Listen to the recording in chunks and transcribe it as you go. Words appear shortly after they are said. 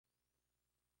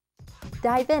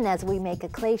Dive in as we make a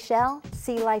clay shell,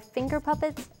 sea life finger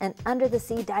puppets, an under the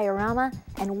sea diorama,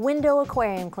 and window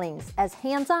aquarium clings as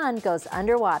hands-on goes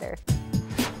underwater.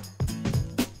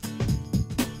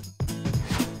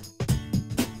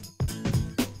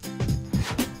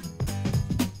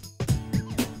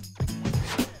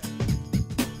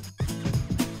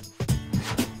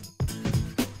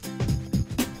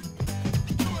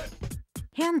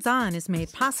 Hands-On is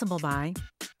made possible by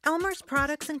Elmer's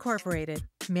Products Incorporated,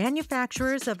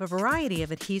 manufacturers of a variety of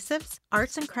adhesives,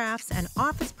 arts and crafts, and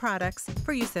office products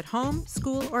for use at home,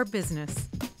 school, or business.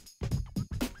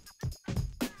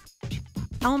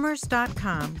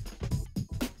 Elmers.com.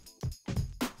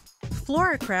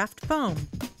 Floracraft Foam.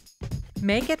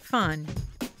 Make it fun.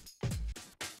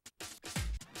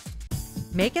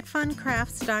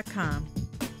 MakeItFunCrafts.com.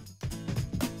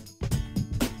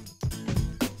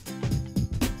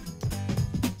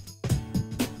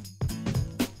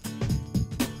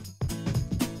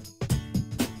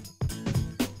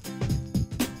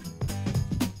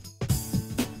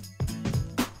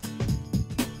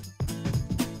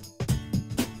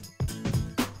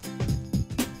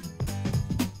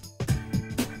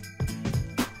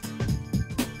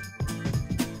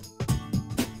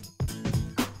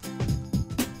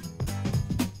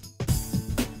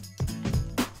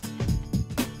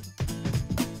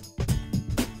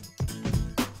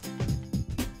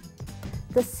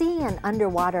 The sea and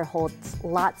underwater holds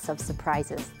lots of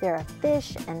surprises. There are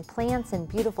fish and plants in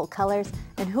beautiful colors,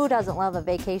 and who doesn't love a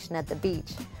vacation at the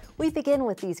beach? We begin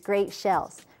with these great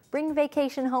shells. Bring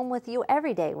vacation home with you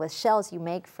every day with shells you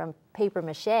make from paper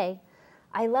mache.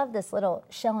 I love this little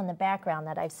shell in the background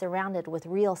that I've surrounded with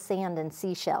real sand and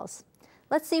seashells.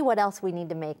 Let's see what else we need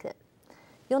to make it.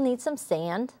 You'll need some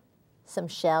sand, some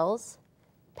shells,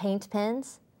 paint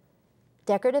pens,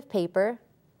 decorative paper,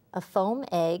 a foam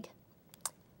egg,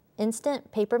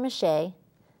 instant paper mache,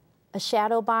 a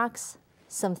shadow box,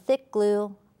 some thick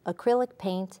glue, acrylic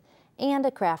paint, and a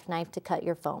craft knife to cut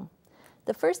your foam.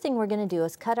 The first thing we're going to do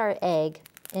is cut our egg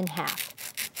in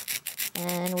half.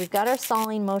 And we've got our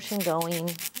sawing motion going.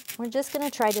 We're just going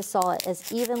to try to saw it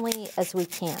as evenly as we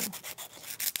can.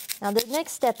 Now the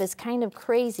next step is kind of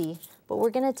crazy, but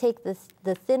we're going to take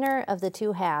the thinner of the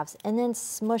two halves and then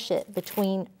smush it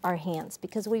between our hands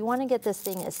because we want to get this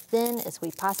thing as thin as we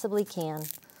possibly can,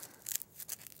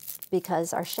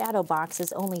 because our shadow box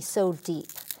is only so deep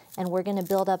and we're going to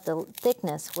build up the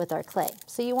thickness with our clay.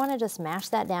 So you want to just mash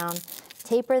that down,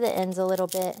 taper the ends a little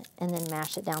bit, and then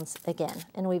mash it down again.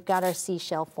 And we've got our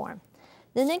seashell form.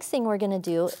 The next thing we're going to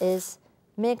do is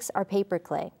mix our paper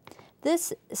clay.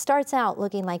 This starts out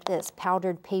looking like this,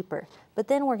 powdered paper, but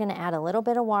then we're going to add a little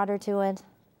bit of water to it.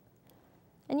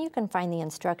 And you can find the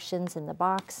instructions in the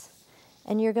box.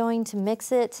 And you're going to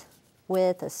mix it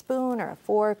with a spoon or a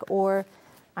fork, or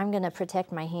I'm going to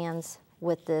protect my hands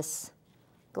with this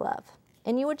glove.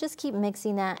 And you would just keep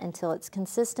mixing that until it's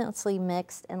consistently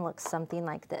mixed and looks something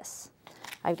like this.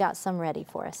 I've got some ready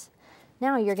for us.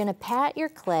 Now you're going to pat your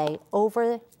clay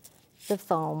over the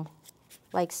foam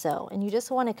like so. And you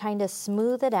just want to kind of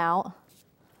smooth it out.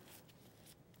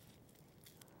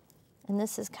 And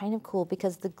this is kind of cool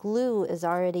because the glue is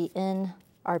already in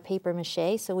our paper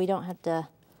mache, so we don't have to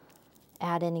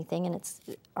add anything, and it's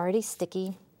already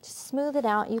sticky. Just smooth it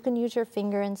out. You can use your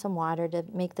finger and some water to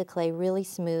make the clay really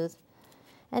smooth.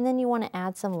 And then you want to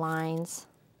add some lines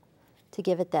to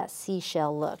give it that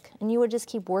seashell look. And you would just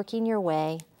keep working your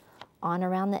way on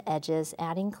around the edges,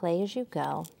 adding clay as you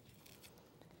go.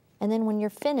 And then when you're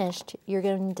finished, you're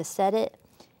going to set it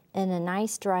in a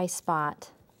nice dry spot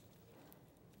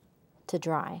to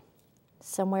dry,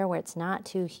 somewhere where it's not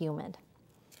too humid.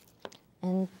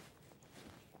 And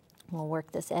we'll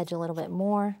work this edge a little bit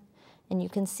more. And you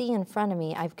can see in front of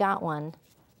me, I've got one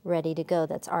ready to go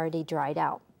that's already dried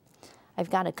out. I've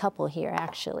got a couple here,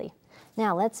 actually.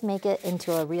 Now let's make it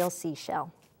into a real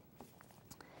seashell.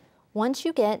 Once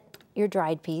you get your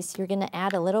dried piece, you're going to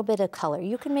add a little bit of color.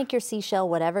 You can make your seashell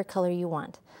whatever color you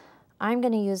want. I'm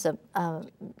going to use an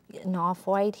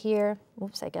off-white here.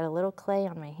 Oops, I got a little clay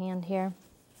on my hand here.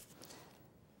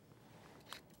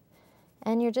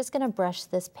 And you're just going to brush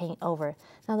this paint over.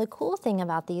 Now the cool thing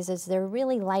about these is they're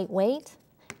really lightweight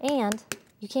and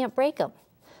you can't break them.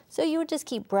 So you would just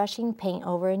keep brushing paint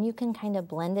over, and you can kind of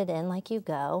blend it in like you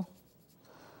go,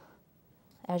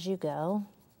 as you go.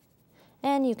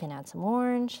 And you can add some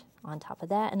orange on top of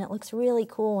that, and it looks really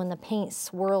cool when the paint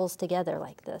swirls together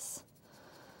like this.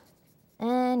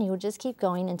 And you would just keep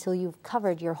going until you've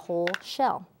covered your whole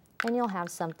shell, and you'll have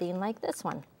something like this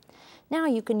one. Now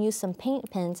you can use some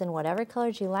paint pens in whatever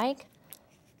colors you like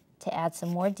to add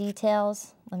some more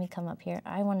details. Let me come up here.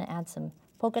 I want to add some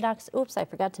polka dots. Oops, I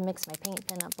forgot to mix my paint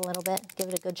pen up a little bit. Give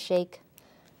it a good shake.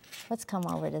 Let's come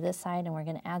over to this side and we're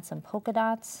gonna add some polka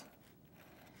dots,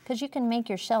 because you can make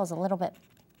your shells a little bit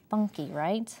funky,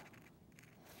 right?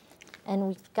 And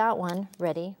we've got one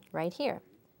ready right here.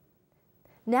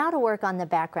 Now to work on the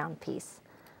background piece.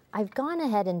 I've gone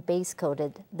ahead and base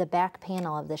coated the back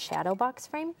panel of the shadow box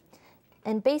frame.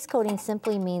 And base coating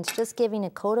simply means just giving a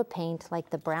coat of paint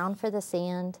like the brown for the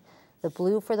sand, the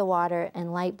blue for the water,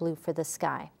 and light blue for the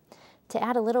sky. To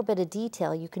add a little bit of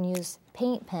detail, you can use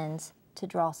paint pens to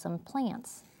draw some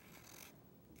plants.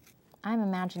 I'm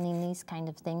imagining these kind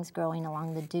of things growing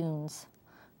along the dunes,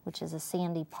 which is a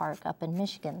sandy park up in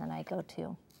Michigan that I go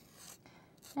to.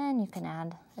 And you can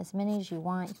add as many as you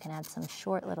want. You can add some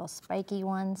short little spiky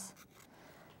ones.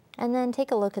 And then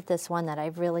take a look at this one that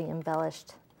I've really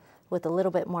embellished with a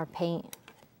little bit more paint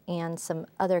and some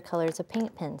other colors of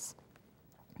paint pens.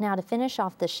 Now to finish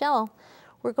off the shell,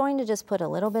 we're going to just put a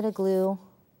little bit of glue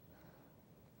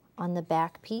on the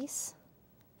back piece.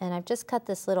 And I've just cut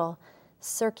this little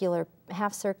circular,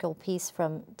 half circle piece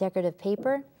from decorative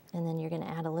paper. And then you're gonna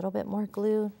add a little bit more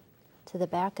glue to the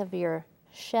back of your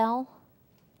shell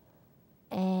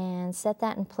and set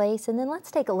that in place. And then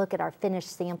let's take a look at our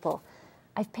finished sample.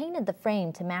 I've painted the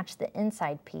frame to match the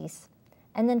inside piece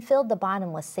and then filled the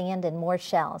bottom with sand and more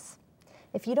shells.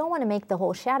 If you don't want to make the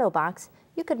whole shadow box,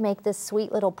 you could make this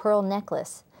sweet little pearl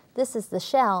necklace. This is the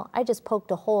shell. I just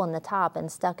poked a hole in the top and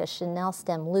stuck a chenille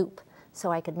stem loop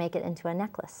so I could make it into a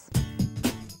necklace.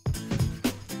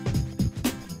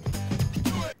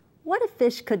 What if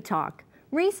fish could talk?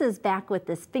 Reese is back with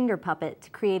this finger puppet to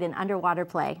create an underwater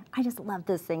play. I just love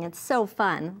this thing. It's so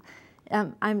fun.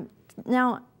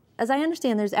 Now, as I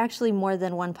understand, there's actually more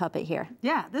than one puppet here.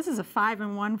 Yeah, this is a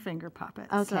 5-in-1 finger puppet.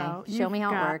 Okay, so show me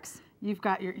how it works. You've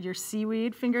got your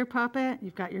seaweed finger puppet.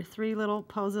 You've got your 3 little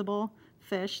posable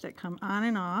fish that come on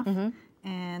and off.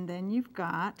 And then you've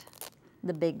got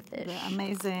the big fish. The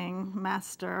amazing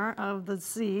master of the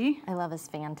sea. I love his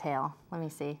fantail. Let me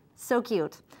see. So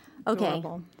cute. Okay.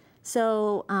 Adorable.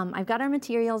 So I've got our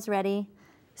materials ready.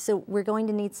 So we're going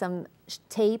to need some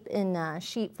tape in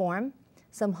sheet form,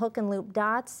 some hook and loop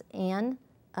dots and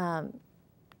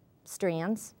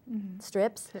strands,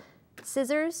 strips,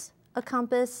 scissors, a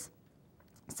compass,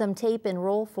 some tape in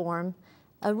roll form,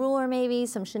 a ruler maybe,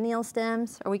 some chenille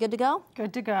stems. Are we good to go?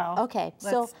 Good to go. Okay,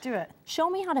 Let's do it. Show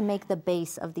me how to make the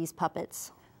base of these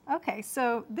puppets. Okay,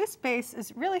 so this base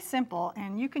is really simple,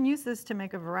 and you can use this to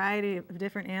make a variety of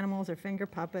different animals or finger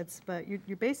puppets, but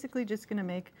you're basically just gonna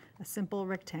make a simple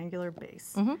rectangular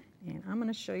base. And I'm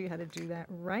gonna show you how to do that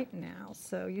right now.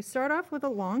 So you start off with a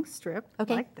long strip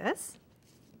like this.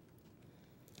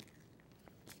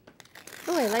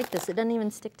 Oh, I like this. It doesn't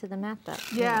even stick to the mat though.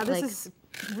 Yeah, this is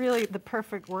really the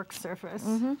perfect work surface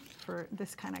for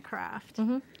this kind of craft.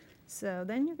 So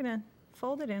then you're gonna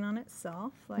fold it in on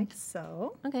itself like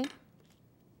so. Okay.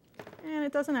 And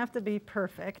it doesn't have to be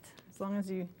perfect, as long as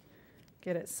you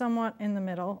get it somewhat in the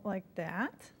middle like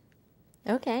that.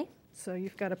 Okay. So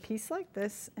you've got a piece like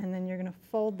this, and then you're gonna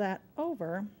fold that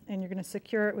over, and you're gonna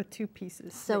secure it with 2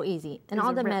 pieces. So easy. And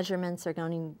all the measurements are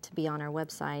going to be on our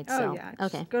website. Oh yeah,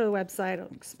 just go to the website,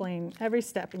 it'll explain every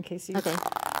step in case you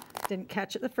didn't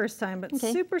catch it the first time, but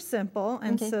super simple.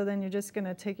 And so then you're just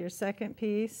gonna take your second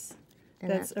piece,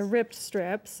 that's a ripped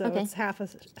strip, so it's half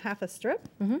a strip,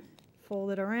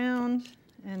 fold it around,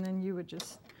 and then you would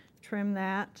just trim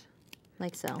that.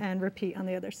 Like so. And repeat on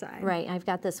the other side. Right, I've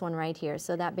got this one right here,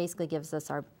 so that basically gives us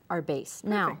our base.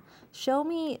 Now, show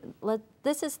me,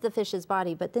 this is the fish's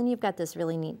body, but then you've got this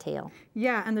really neat tail.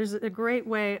 Yeah, and there's a great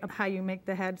way of how you make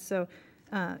the head. So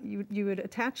you would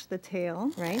attach the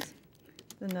tail, right?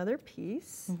 Another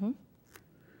piece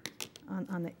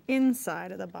on the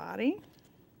inside of the body.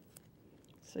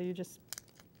 So you just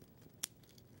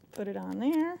put it on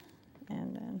there,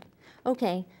 and then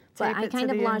okay. But I kind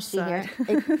of lost you here.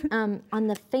 On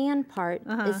the fan part,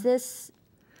 is this,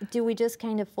 do we just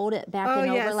kind of fold it back and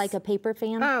over like a paper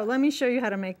fan? Oh, let me show you how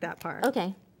to make that part.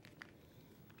 Okay.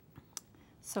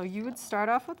 So you would start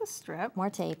off with a strip. More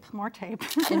tape. More tape.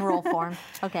 In roll form.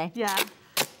 Okay. Yeah.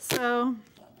 So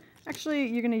actually,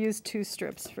 you're going to use 2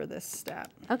 strips for this step.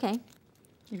 Okay.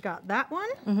 You've got that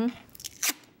one.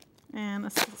 And a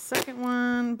second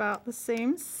one about the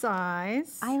same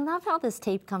size. I love how this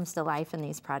tape comes to life in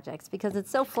these projects because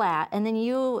it's so flat, and then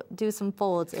you do some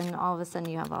folds, and all of a sudden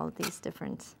you have all of these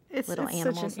different little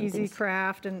animals. It's such an easy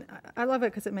craft, and I love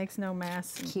it because it makes no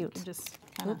mess. Cute. You can just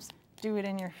kind of do it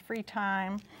in your free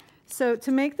time. So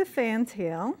to make the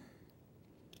fantail,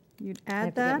 you'd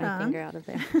add that on. I have to get my finger out of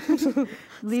there.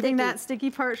 Leaving that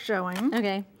sticky part showing.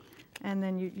 Okay. And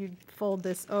then you'd fold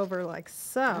this over like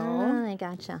so. Oh, I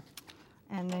gotcha.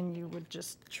 And then you would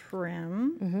just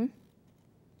trim.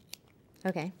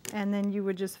 Okay. And then you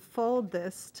would just fold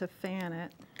this to fan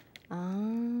it.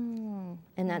 Oh,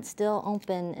 and that's still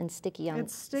open and sticky on.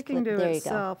 It's sticking to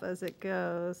itself as it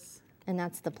goes. And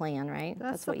that's the plan, right?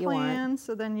 That's what the you plan. want.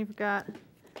 So then you've got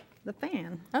the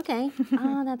fan. Okay.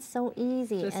 Oh, that's so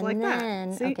easy. Just and like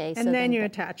then, that. See? Okay. And so then you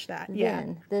attach that. Yeah.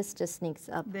 Then this just sneaks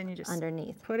up Then you just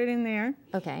underneath. put it in there.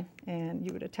 Okay. And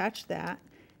you would attach that.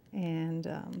 And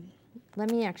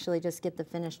let me actually just get the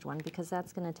finished one because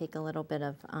that's going to take a little bit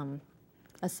of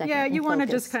a second. yeah, you want to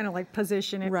focus. just kind of like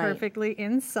position it perfectly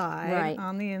inside,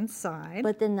 on the inside.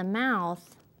 But then the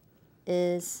mouth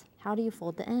is, how do you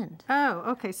fold the end? Oh,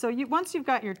 okay. So once you've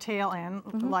got your tail in,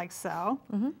 like so,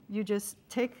 you just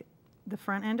take the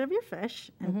front end of your fish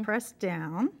and press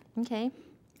down. Okay.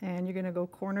 And you're going to go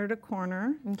corner to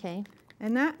corner. Okay.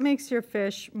 And that makes your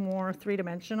fish more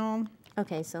three-dimensional.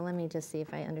 Okay, so let me just see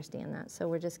if I understand that. So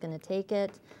we're just going to take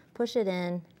it, push it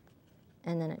in,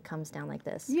 and then it comes down like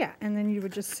this. Yeah, and then you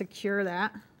would just secure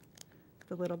that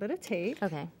with a little bit of tape.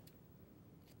 Okay.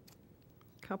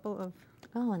 Couple of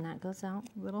and that goes out.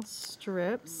 little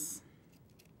strips.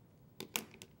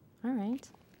 All right.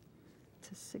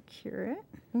 To secure it.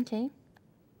 Okay.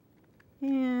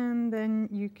 And then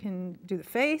you can do the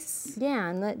face. Yeah,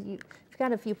 and you've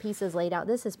got a few pieces laid out.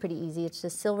 This is pretty easy. It's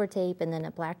just silver tape and then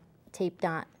a black tape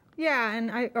dot. Yeah,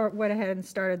 and I went ahead and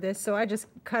started this. So I just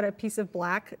cut a piece of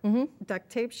black duct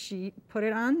tape sheet, put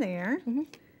it on there,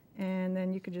 and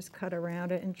then you can just cut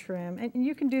around it and trim. And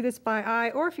you can do this by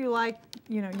eye, or if you like,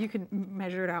 you can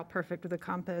measure it out perfect with a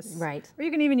compass. Right. Or you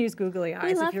can even use googly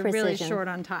eyes if you're really precision. short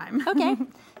on time. Okay.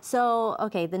 So,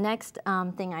 the next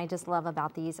thing I just love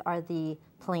about these are the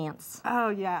plants. Oh,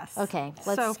 yes. Okay,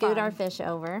 let's So scoot fun. our fish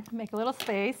over. Make a little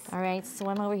space. All right,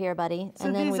 swim over here, buddy. So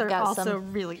and then these we've are got also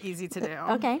some. really easy to do.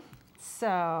 Okay.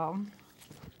 So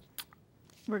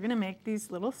we're going to make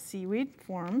these little seaweed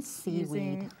forms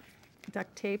using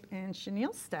duct tape and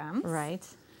chenille stems. Right.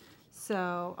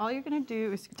 So all you're going to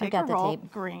do is take got a the roll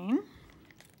tape. green.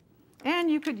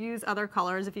 And you could use other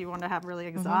colors if you want to have really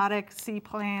exotic sea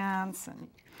plants, and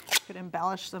you could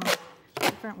embellish them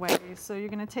different ways. So you're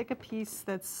going to take a piece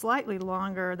that's slightly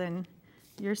longer than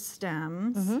your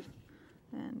stems.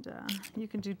 And you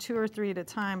can do 2 or 3 at a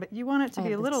time, but you want it to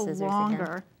be a little longer.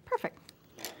 Again. Perfect.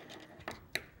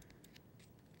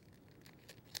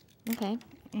 Okay.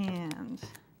 And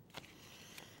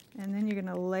then you're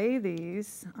going to lay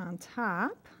these on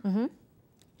top. In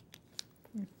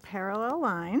parallel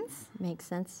lines. Makes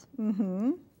sense.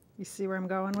 You see where I'm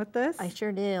going with this? I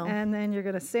sure do. And then you're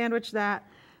going to sandwich that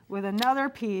with another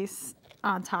piece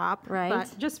on top. Right.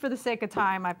 But just for the sake of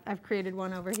time, I've created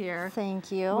one over here.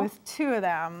 Thank you. With 2 of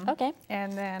them. Okay.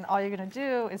 And then all you're going to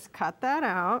do is cut that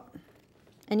out.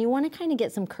 And you want to kind of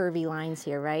get some curvy lines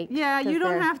here, right? Yeah, you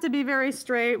don't have to be very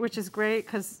straight, which is great,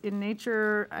 because in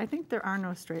nature, I think there are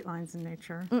no straight lines in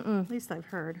nature. At least I've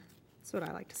heard. That's what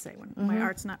I like to say when my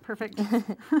art's not perfect.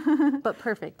 But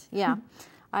perfect, yeah.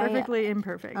 Perfectly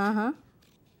imperfect.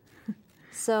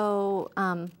 So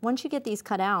once you get these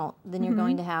cut out, then you're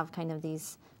going to have kind of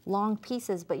these long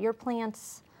pieces, but your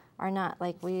plants are not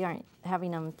like, we aren't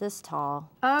having them this tall.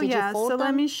 Oh, Did yeah, you fold so them?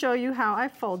 let me show you how I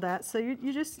fold that. So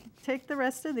you just take the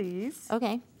rest of these.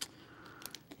 Okay.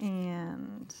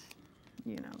 And,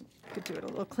 could do it a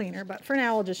little cleaner, but for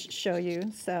now I'll just show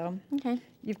you. So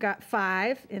you've got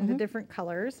 5 in the different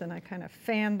colors, and I kind of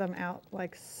fanned them out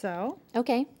like so.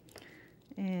 Okay.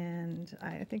 And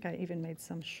I think I even made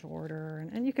some shorter,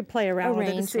 and you could play around with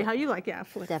it to see how you like,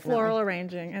 floral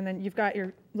arranging. And then you've got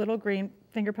your little green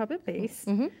finger puppet base.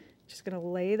 Just gonna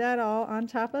lay that all on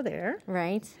top of there.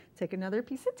 Right. Take another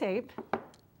piece of tape.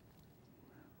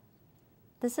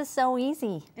 This is so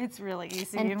easy. It's really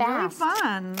easy and and fast. really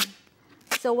fun.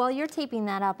 So while you're taping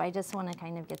that up, I just want to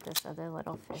kind of get this other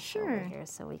little fish over Sure. here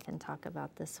so we can talk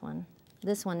about this one.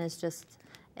 This one is just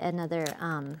another,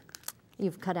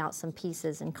 you've cut out some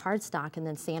pieces in cardstock and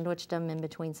then sandwiched them in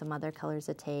between some other colors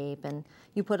of tape, and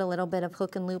you put a little bit of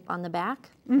hook and loop on the back,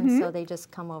 and so they just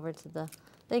come over to the,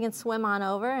 they can swim on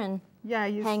over and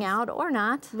hang out or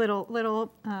not.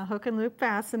 Little hook and loop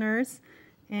fasteners,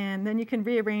 and then you can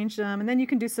rearrange them, and then you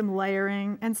can do some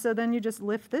layering, and so then you just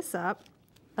lift this up.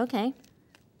 Okay.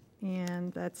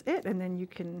 And that's it, and then you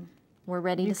can... We're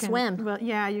ready to swim. Well,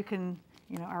 yeah, you can,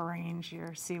 arrange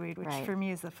your seaweed, which for me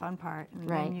is the fun part. And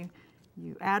then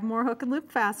you add more hook and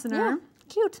loop fastener. Yeah,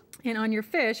 cute. And on your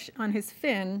fish, on his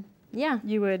fin,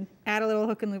 you would add a little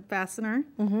hook and loop fastener,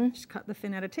 just cut the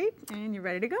fin out of tape, and you're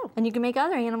ready to go. And you can make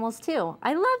other animals too.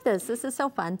 I love this. This is so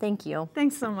fun. Thank you.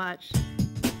 Thanks so much.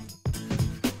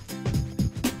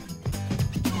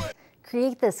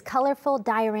 create this colorful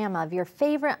diorama of your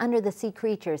favorite under-the-sea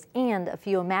creatures and a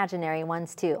few imaginary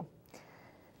ones too.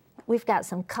 We've got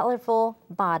some colorful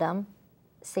bottom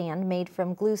sand made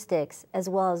from glue sticks as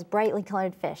well as brightly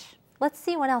colored fish. Let's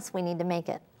see what else we need to make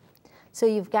it. So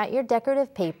you've got your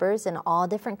decorative papers in all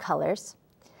different colors,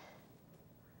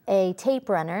 a tape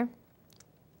runner,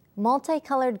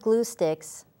 multicolored glue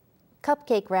sticks,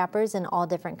 cupcake wrappers in all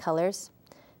different colors,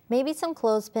 maybe some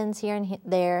clothespins here and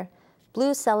there,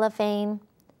 blue cellophane,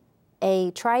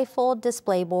 a tri-fold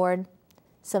display board,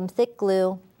 some thick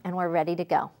glue, and we're ready to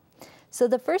go. So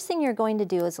the first thing you're going to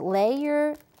do is lay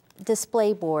your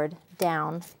display board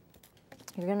down.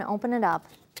 You're going to open it up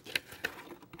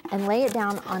and lay it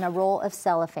down on a roll of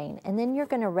cellophane. And then you're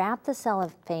going to wrap the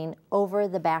cellophane over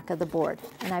the back of the board.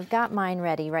 And I've got mine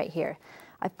ready right here.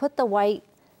 I've put the white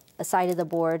side of the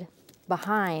board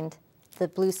behind the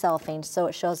blue cellophane so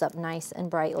it shows up nice and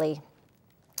brightly.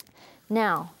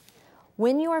 Now,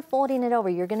 when you are folding it over,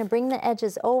 you're going to bring the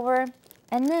edges over,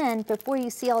 and then before you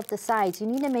seal at the sides, you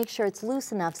need to make sure it's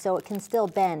loose enough so it can still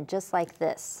bend, just like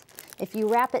this. If you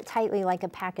wrap it tightly like a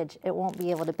package, it won't be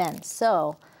able to bend.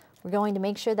 So we're going to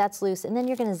make sure that's loose, and then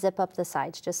you're going to zip up the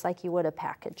sides just like you would a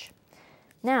package.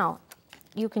 Now,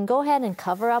 you can go ahead and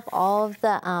cover up all of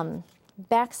the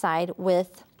backside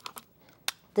with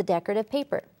the decorative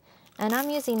paper. And I'm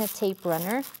using a tape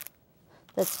runner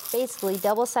that's basically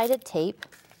double-sided tape.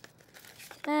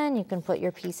 And you can put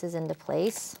your pieces into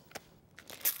place.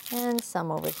 And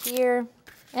some over here.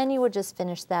 And you would just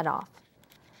finish that off.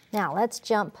 Now let's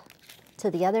jump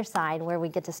to the other side where we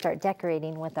get to start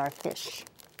decorating with our fish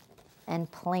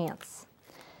and plants.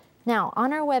 Now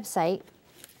on our website,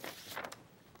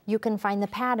 you can find the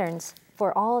patterns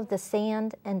for all of the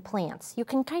sand and plants. You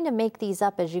can kind of make these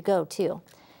up as you go too.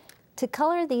 To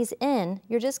color these in,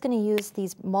 you're just going to use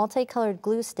these multicolored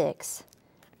glue sticks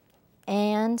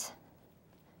and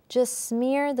just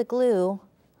smear the glue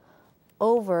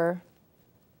over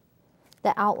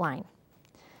the outline.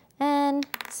 And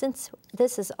since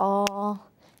this is all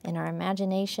in our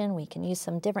imagination, we can use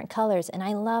some different colors. And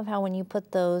I love how when you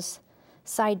put those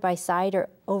side by side or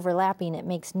overlapping, it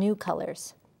makes new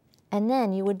colors. And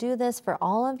then you would do this for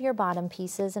all of your bottom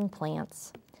pieces and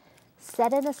plants.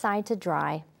 Set it aside to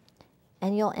dry,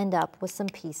 and you'll end up with some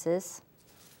pieces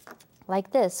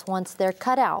like this once they're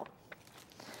cut out.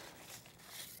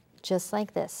 Just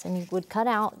like this. And you would cut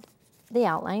out the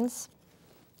outlines.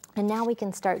 And now we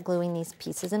can start gluing these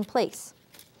pieces in place.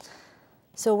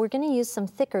 So we're going to use some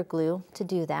thicker glue to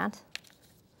do that.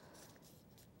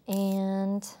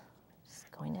 And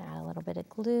just going to add a little bit of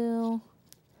glue.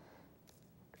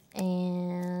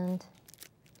 And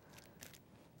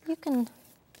you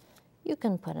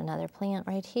can put another plant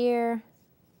right here.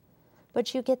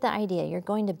 But you get the idea. You're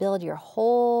going to build your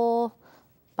whole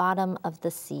bottom of the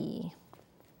sea.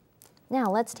 Now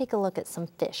let's take a look at some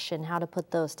fish and how to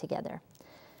put those together.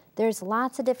 There's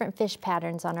lots of different fish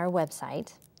patterns on our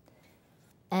website.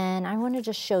 And I want to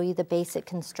just show you the basic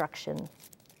construction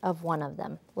of one of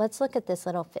them. Let's look at this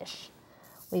little fish.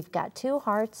 We've got 2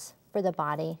 hearts for the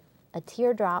body, a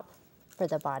teardrop for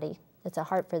the body. It's a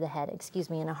heart for the head, excuse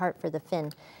me, and a heart for the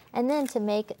fin. And then to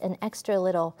make an extra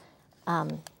little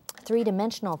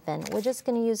 3-dimensional fin, we're just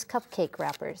going to use cupcake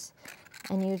wrappers.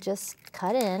 And you just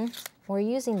cut in. We're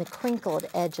using the crinkled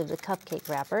edge of the cupcake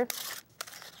wrapper.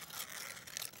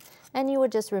 And you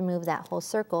would just remove that whole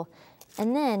circle.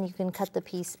 And then you can cut the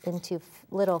piece into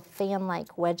little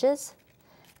fan-like wedges.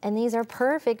 And these are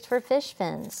perfect for fish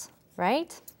fins,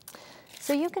 right?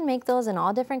 So you can make those in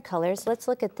all different colors. Let's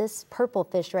look at this purple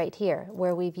fish right here,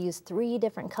 where we've used 3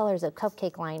 different colors of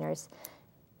cupcake liners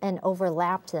and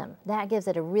overlapped them. That gives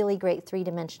it a really great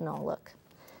 3-dimensional look.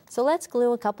 So let's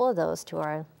glue a couple of those to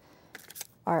our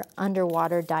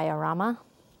underwater diorama.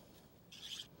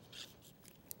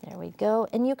 There we go.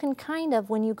 And you can kind of,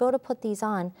 when you go to put these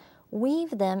on,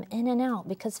 weave them in and out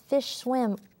because fish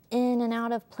swim in and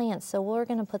out of plants. So we're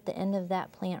going to put the end of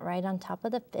that plant right on top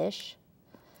of the fish.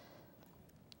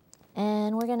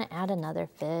 And we're going to add another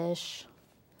fish.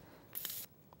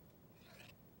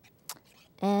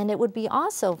 And it would be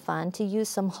also fun to use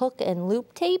some hook and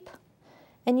loop tape.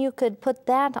 And you could put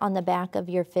that on the back of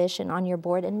your fish and on your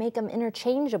board and make them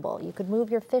interchangeable. You could move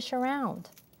your fish around.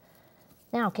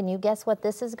 Now, can you guess what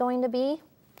this is going to be?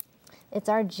 It's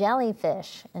our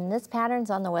jellyfish, and this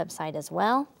pattern's on the website as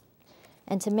well.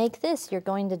 And to make this, you're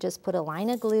going to just put a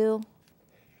line of glue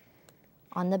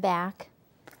on the back,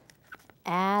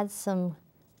 add some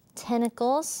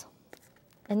tentacles,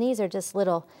 and these are just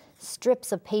little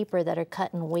strips of paper that are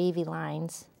cut in wavy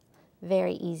lines.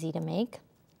 Very easy to make.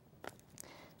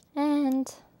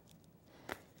 And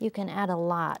you can add a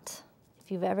lot. If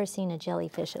if you've ever seen a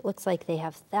jellyfish, it looks like they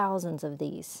have thousands of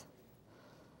these.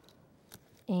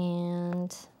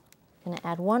 And I'm gonna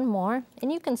add one more,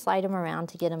 and you can slide them around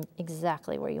to get them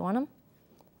exactly where you want them.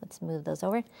 Let's move those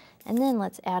over. And then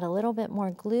let's add a little bit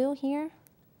more glue here.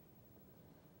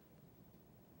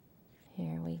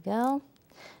 Here we go.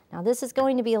 Now this is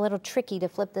going to be a little tricky to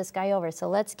flip this guy over, so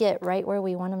let's get right where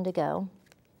we want him to go.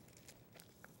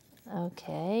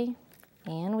 Okay,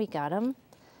 and we got him.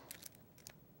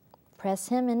 Press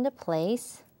him into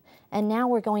place. And now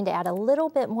we're going to add a little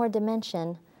bit more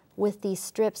dimension with these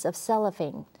strips of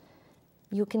cellophane.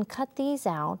 You can cut these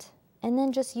out and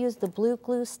then just use the blue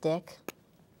glue stick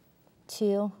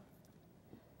to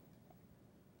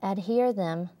adhere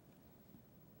them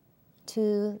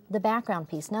to the background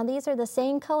piece. Now these are the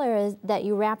same color as that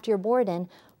you wrapped your board in,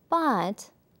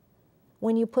 but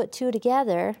when you put two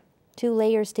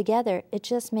layers together, it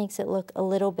just makes it look a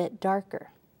little bit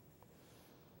darker.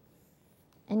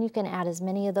 And you can add as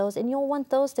many of those, and you'll want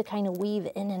those to kind of weave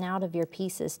in and out of your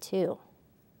pieces too.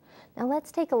 Now let's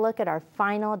take a look at our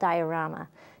final diorama.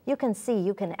 You can see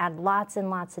you can add lots and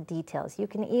lots of details. You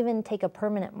can even take a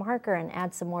permanent marker and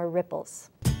add some more ripples.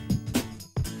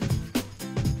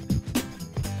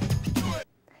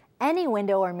 Any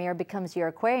window or mirror becomes your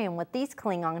aquarium with these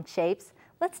Klingon shapes.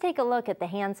 Let's take a look at the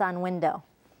hands-on window.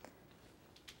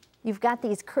 You've got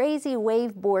these crazy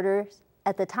wave borders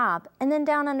at the top, and then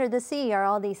down under the sea are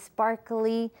all these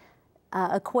sparkly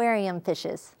aquarium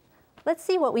fishes. Let's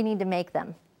see what we need to make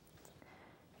them.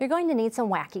 You're going to need some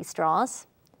wacky straws,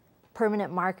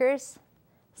 permanent markers,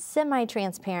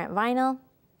 semi-transparent vinyl,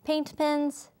 paint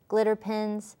pens, glitter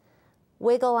pens,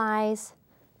 wiggle eyes,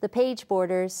 the page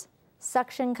borders,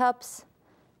 suction cups,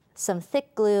 some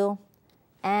thick glue,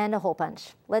 and a hole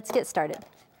punch. Let's get started.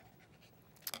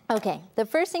 Okay, the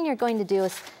first thing you're going to do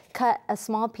is cut a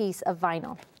small piece of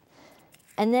vinyl.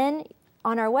 And then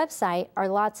on our website are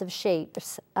lots of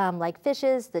shapes, like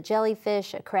fishes, the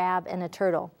jellyfish, a crab, and a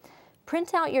turtle.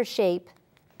 Print out your shape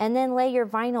and then lay your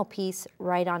vinyl piece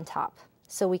right on top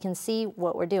so we can see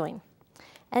what we're doing.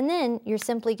 And then you're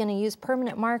simply going to use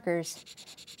permanent markers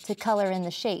to color in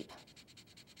the shape.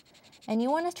 And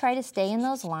you want to try to stay in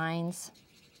those lines.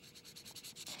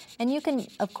 And you can,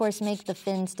 of course, make the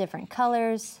fins different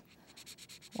colors,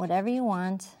 whatever you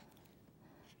want.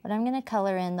 But I'm going to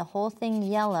color in the whole thing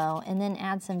yellow and then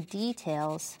add some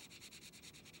details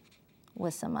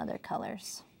with some other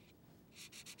colors.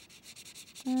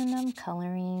 And I'm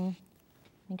coloring.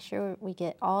 Make sure we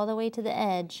get all the way to the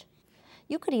edge.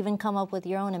 You could even come up with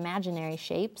your own imaginary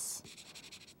shapes.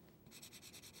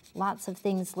 Lots of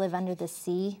things live under the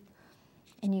sea,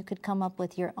 and you could come up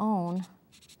with your own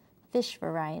fish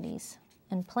varieties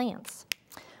and plants.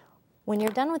 When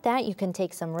you're done with that, you can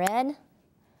take some red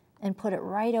and put it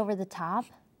right over the top,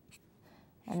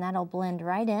 and that'll blend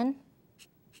right in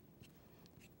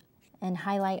and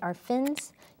highlight our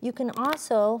fins. You can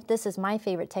also, this is my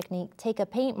favorite technique, take a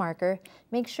paint marker,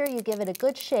 make sure you give it a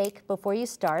good shake before you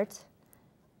start,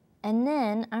 and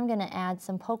then I'm going to add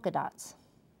some polka dots.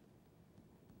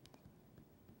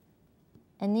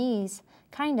 And these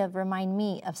kind of remind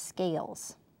me of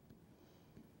scales.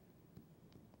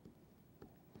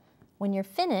 When you're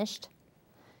finished,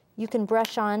 you can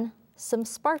brush on some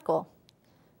sparkle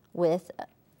with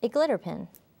a glitter pen.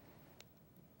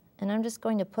 And I'm just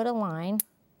going to put a line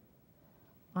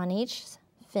on each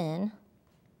fin.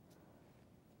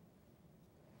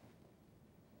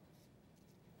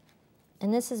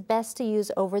 And this is best to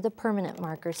use over the permanent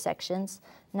marker sections,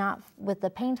 not with the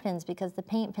paint pens, because the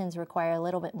paint pens require a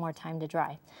little bit more time to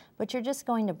dry. But you're just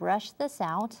going to brush this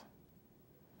out,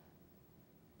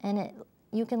 and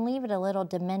you can leave it a little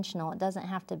dimensional. It doesn't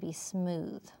have to be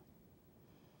smooth.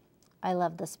 I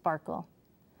love the sparkle.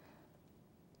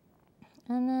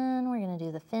 And then we're going to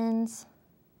do the fins.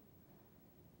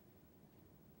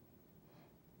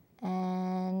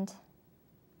 And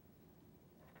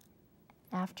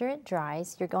after it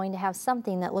dries, you're going to have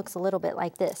something that looks a little bit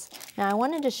like this. Now I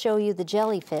wanted to show you the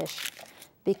jellyfish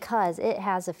because it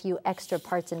has a few extra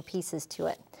parts and pieces to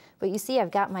it. But you see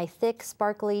I've got my thick,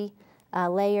 sparkly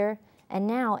layer, and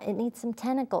now it needs some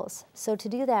tentacles. So to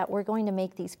do that, we're going to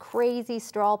make these crazy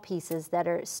straw pieces that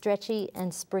are stretchy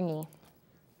and springy.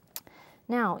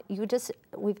 Now,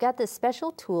 we've got this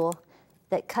special tool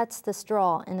that cuts the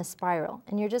straw in a spiral,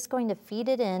 and you're just going to feed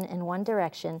it in one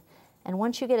direction, and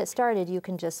once you get it started, you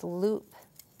can just loop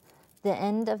the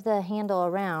end of the handle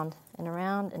around and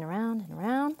around and around and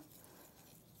around,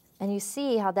 and you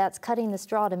see how that's cutting the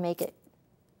straw to make it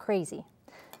crazy.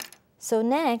 So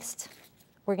next,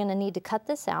 we're going to need to cut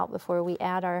this out before we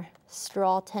add our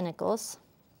straw tentacles.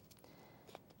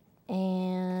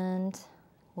 And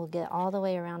we'll get all the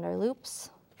way around our loops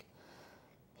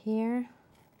here.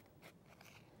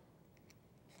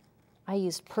 I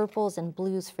used purples and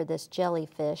blues for this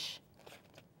jellyfish,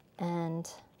 and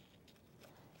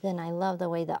then I love the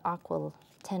way the aqua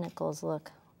tentacles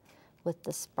look with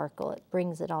the sparkle. It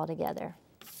brings it all together.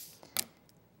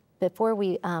 Before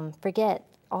we forget,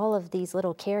 all of these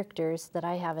little characters that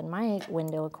I have in my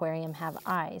window aquarium have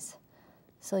eyes.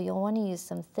 So you'll want to use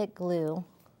some thick glue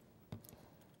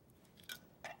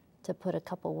to put a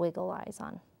couple wiggle eyes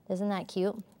on. Isn't that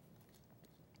cute?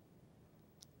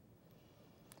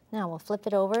 Now we'll flip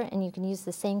it over, and you can use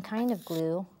the same kind of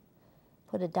glue.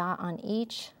 Put a dot on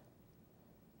each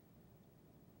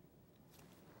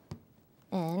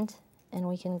end, and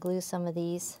we can glue some of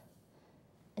these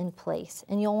in place.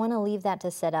 And you'll want to leave that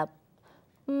to set up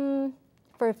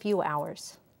for a few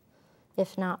hours,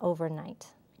 if not overnight,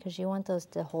 because you want those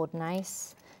to hold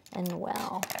nice and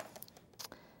well.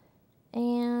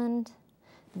 And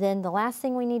then the last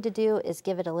thing we need to do is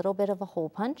give it a little bit of a hole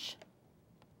punch.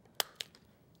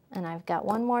 And I've got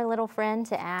one more little friend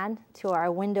to add to our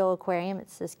window aquarium.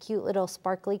 It's this cute little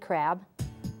sparkly crab.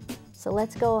 So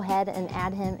let's go ahead and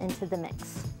add him into the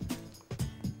mix.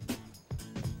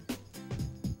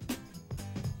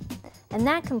 And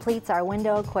that completes our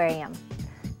window aquarium.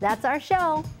 That's our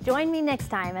show. Join me next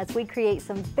time as we create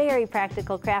some very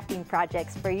practical crafting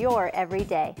projects for your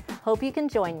everyday. Hope you can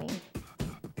join me.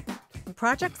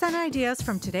 Projects and ideas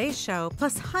from today's show,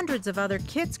 plus hundreds of other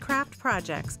kids' craft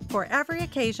projects for every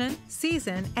occasion,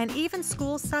 season, and even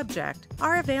school subject,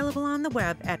 are available on the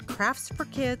web at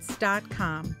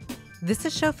craftsforkids.com. This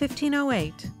is show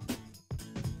 1508.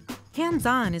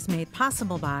 Hands-On is made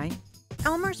possible by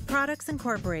Elmer's Products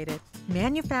Incorporated,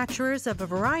 manufacturers of a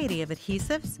variety of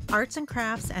adhesives, arts and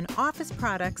crafts, and office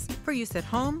products for use at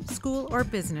home, school, or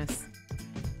business.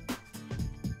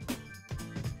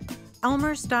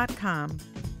 Elmers.com.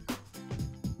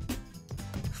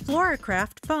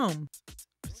 Floracraft Foam.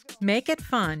 Make it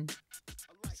fun.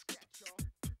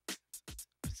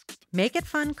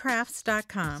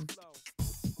 MakeItFunCrafts.com.